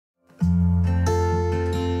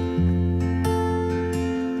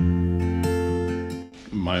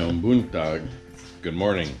Mayong buntag. Good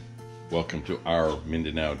morning. Welcome to our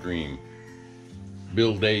Mindanao Dream.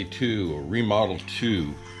 Build Day 2, or Remodel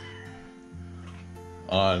 2,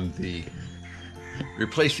 on the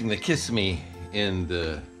replacing the Kissimmee in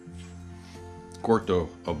the Cuarto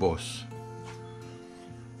Abos.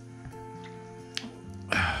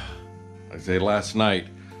 I say last night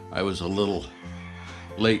I was a little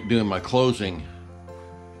late doing my closing,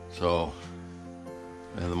 so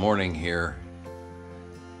in the morning here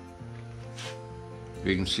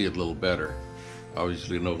you can see it a little better.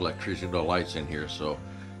 Obviously no electricity, no lights in here, so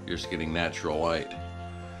you're just getting natural light.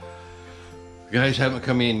 The guys haven't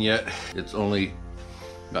come in yet. It's only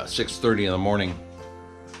about 6:30 in the morning.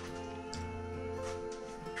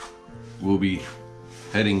 We'll be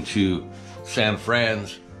heading to San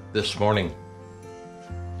Fran's this morning,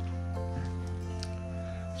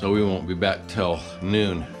 so we won't be back till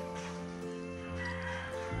noon.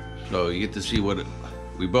 So you get to see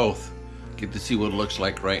we both get to see what it looks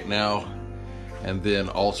like right now, and then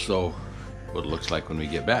also what it looks like when we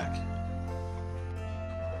get back.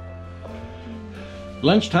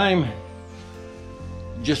 Lunchtime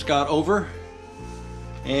just got over,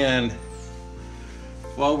 and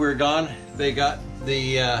while we were gone, they got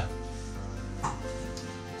the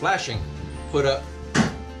flashing put up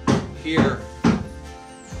here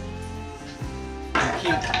to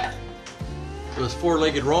keep those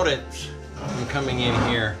four-legged rodents from coming in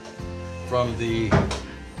here from the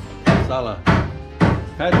sala.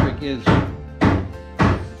 Patrick is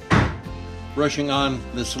brushing on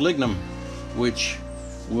the selenium, which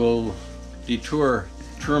will deter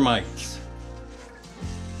termites.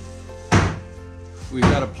 We've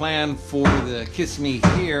got a plan for the Kissimmee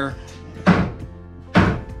here.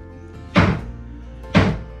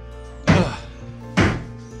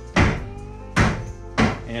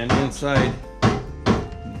 And inside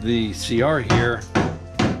the CR here,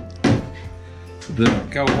 the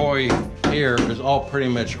cowboy here is all pretty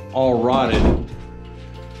much all rotted,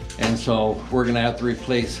 and so we're gonna have to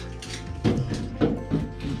replace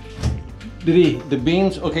the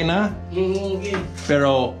beams. Okay na?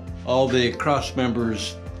 Pero all the cross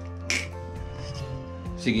members,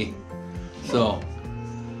 sige. So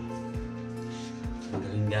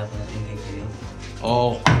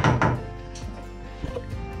all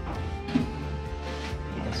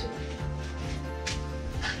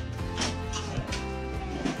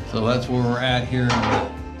so that's where we're at here in the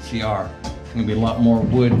CR. There's gonna be a lot more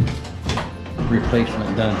wood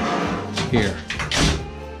replacement done here.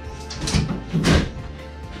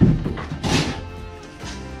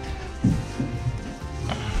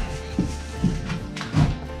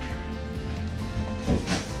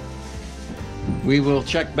 We will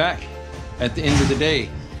check back at the end of the day.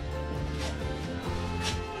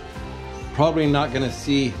 Probably not gonna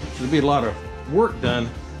see, there'll be a lot of work done,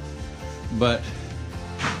 but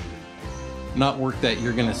not work that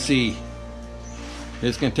you're gonna see.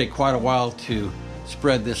 It's gonna take quite a while to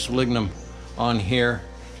spread this selenium on here,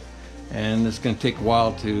 and it's gonna take a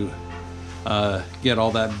while to get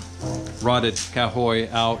all that rotted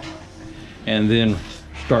kahoy out, and then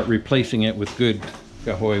start replacing it with good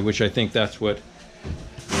kahoy, which I think that's what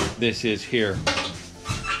this is here,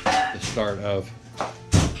 the start of.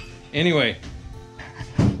 Anyway,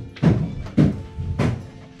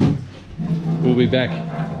 we'll be back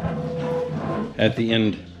at the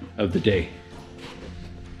end of the day.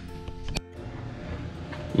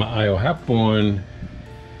 Maayong hapon.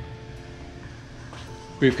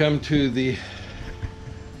 We've come to the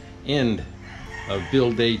end of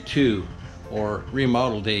Build Day 2, or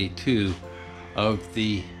Remodel Day 2, of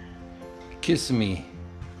the Kissimmee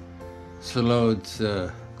Salod's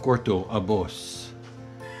Cuarto Abos.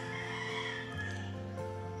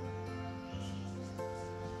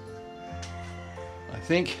 I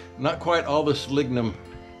think not quite all the selenium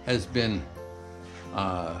has been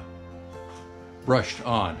brushed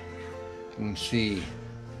on. You can see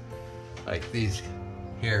like these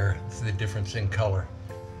here, it's the difference in color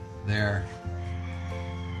there,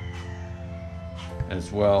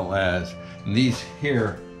 as well as these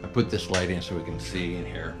here. I put this light in so we can see in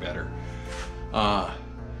here better.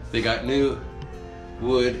 They got new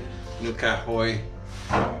wood, new kahoy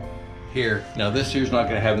here. Now this here's not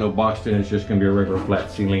going to have no box in it. It's just going to be a regular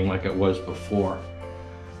flat ceiling like it was before.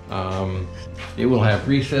 It will have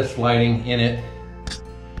recessed lighting in it,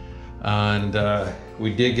 and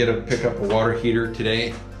we did pick up a water heater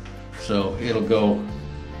today, so it'll go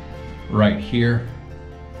right here.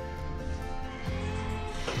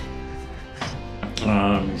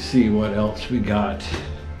 Let me see what else we got.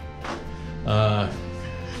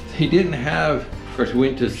 He didn't have, of course, we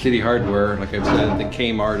went to City Hardware, like I said, the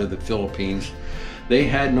Kmart of the Philippines. They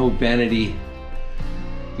had no vanity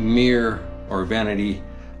mirror or vanity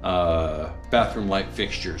bathroom light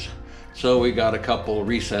fixtures. So we got a couple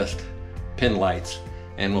recessed pin lights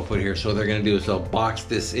and we'll put here. So what they're gonna do is they'll box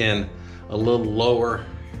this in a little lower,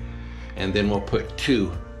 and then we'll put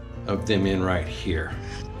 2 of them in right here.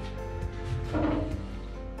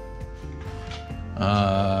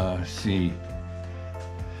 Let's see.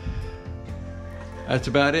 That's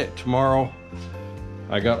about it. Tomorrow,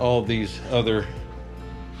 I got all these other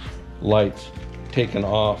lights taken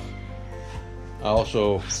off. I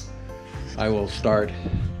will start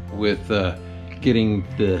with getting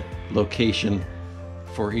the location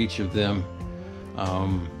for each of them.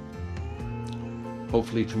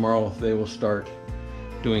 Hopefully tomorrow they will start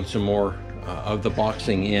doing some more of the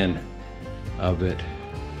boxing in of it.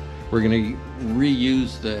 We're going to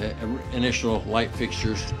reuse the initial light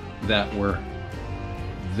fixtures that were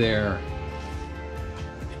there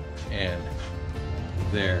and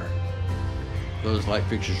there. Those light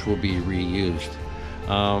fixtures will be reused.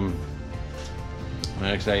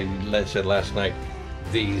 Actually, I said last night,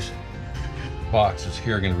 these boxes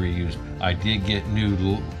here are going to be reused. I did get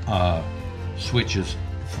new switches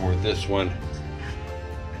for this one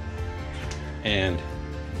and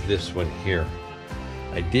this one here.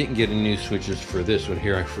 I didn't get any new switches for this one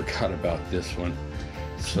here. I forgot about this one.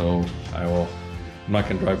 So I'm not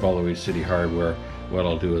going to drive all the way to City Hardware. What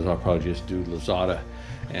I'll do is I'll probably just do Lazada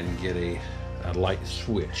and get a light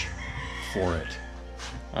switch for it.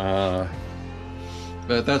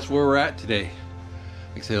 But that's where we're at today.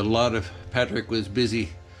 Like I said, Patrick was busy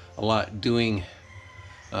a lot doing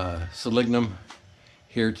Selignum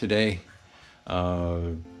here today.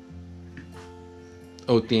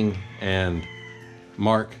 Oting and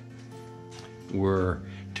Mark were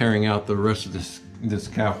tearing out the rest of this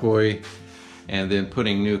cajoy and then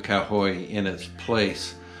putting new cajoy in its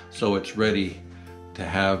place, so it's ready to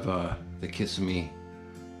have the Kissimmee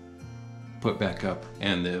put back up,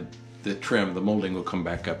 and the trim, the molding will come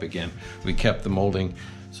back up again. We kept the molding,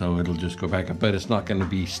 so it'll just go back up, but it's not going to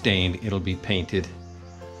be stained, it'll be painted.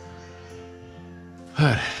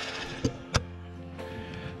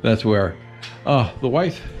 That's where the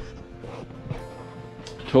wife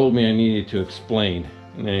told me I needed to explain,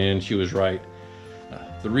 and she was right.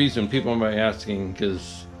 The reason people might be asking,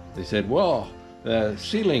 because they said, well, the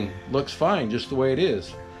ceiling looks fine just the way it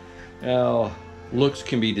is. Well, looks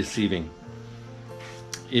can be deceiving.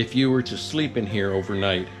 If you were to sleep in here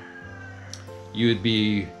overnight, you would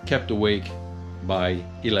be kept awake by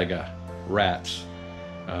ilaga, rats.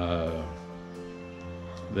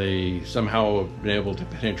 They somehow have been able to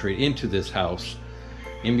penetrate into this house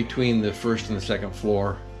in between the first and the second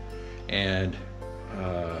floor, and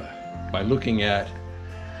by looking at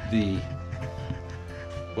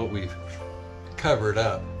what we've covered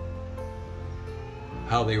up,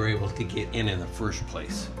 how they were able to get in the first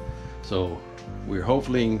place. So we're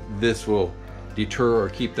hoping this will deter or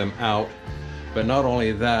keep them out. But not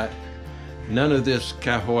only that, none of this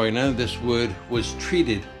cajoy, none of this wood was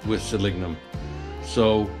treated with Selignum.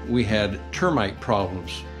 So we had termite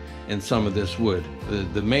problems in some of this wood.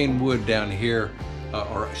 The main wood down here, up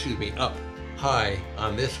high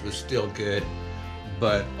on this was still good,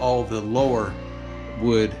 but all the lower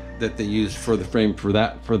wood that they used for the frame for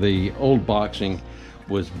the old boxing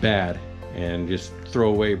was bad and just throw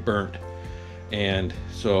away, burnt. And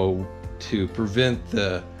so to prevent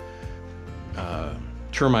the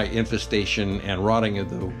termite infestation and rotting of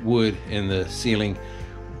the wood in the ceiling,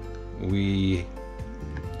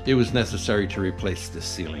 it was necessary to replace the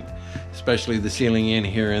ceiling, especially the ceiling in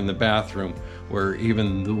here in the bathroom, where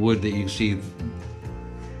even the wood that you see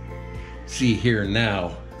here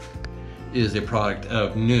now is a product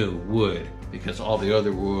of new wood, because all the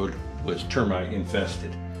other wood was termite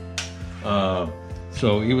infested.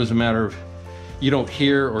 So it was a matter of, you don't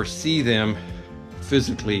hear or see them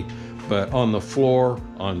physically, but on the floor,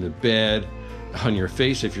 on the bed, on your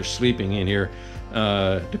face if you're sleeping in here,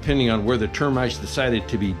 depending on where the termites decided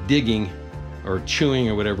to be digging or chewing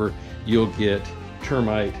or whatever, you'll get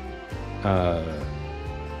termite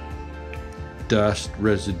dust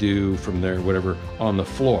residue from there, whatever, on the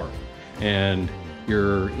floor. And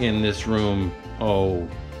you're in this room,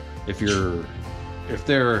 if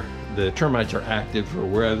the termites are active, or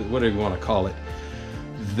whatever you want to call it,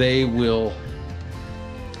 they will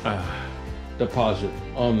deposit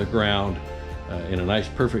on the ground in a nice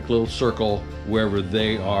perfect little circle wherever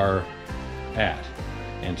they are at.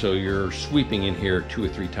 And so you're sweeping in here 2 or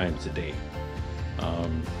 3 times a day.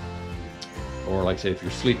 Or like I say, if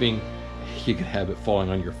you're sleeping, you could have it falling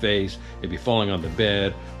on your face, it'd be falling on the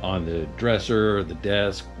bed, on the dresser, the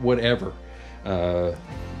desk, whatever.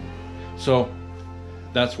 So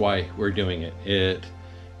that's why we're doing it. It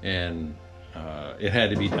had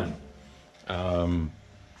to be done.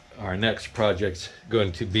 Our next project's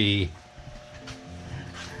going to be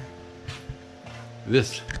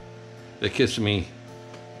this, the Kissimmee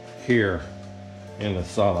here in the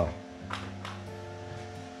sala.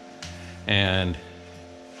 And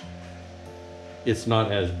it's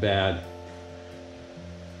not as bad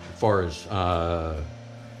as far as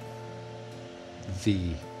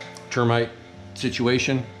the termite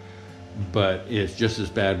situation, but it's just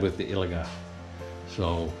as bad with the iliga.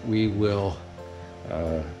 So we will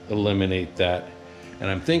eliminate that. And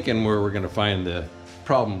I'm thinking where we're going to find the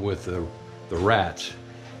problem with the rats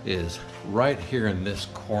is right here in this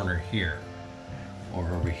corner here, or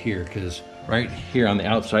over here, because right here on the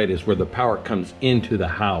outside is where the power comes into the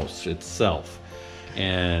house itself.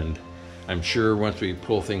 And I'm sure once we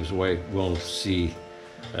pull things away, we'll see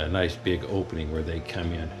a nice big opening where they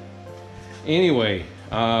come in. Anyway,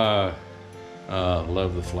 love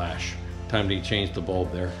the flash. Time to change the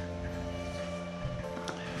bulb there.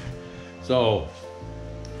 So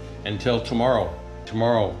until tomorrow.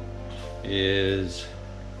 Tomorrow is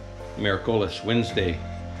Miraculous Wednesday,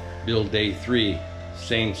 build day 3,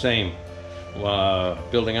 same.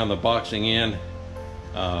 Building on the boxing in,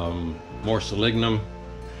 more selenium.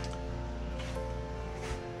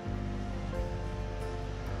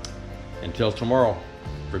 Until tomorrow,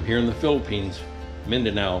 from here in the Philippines,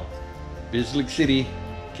 Mindanao, Bislig City,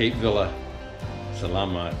 Cape Villa,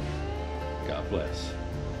 Salamat. God bless.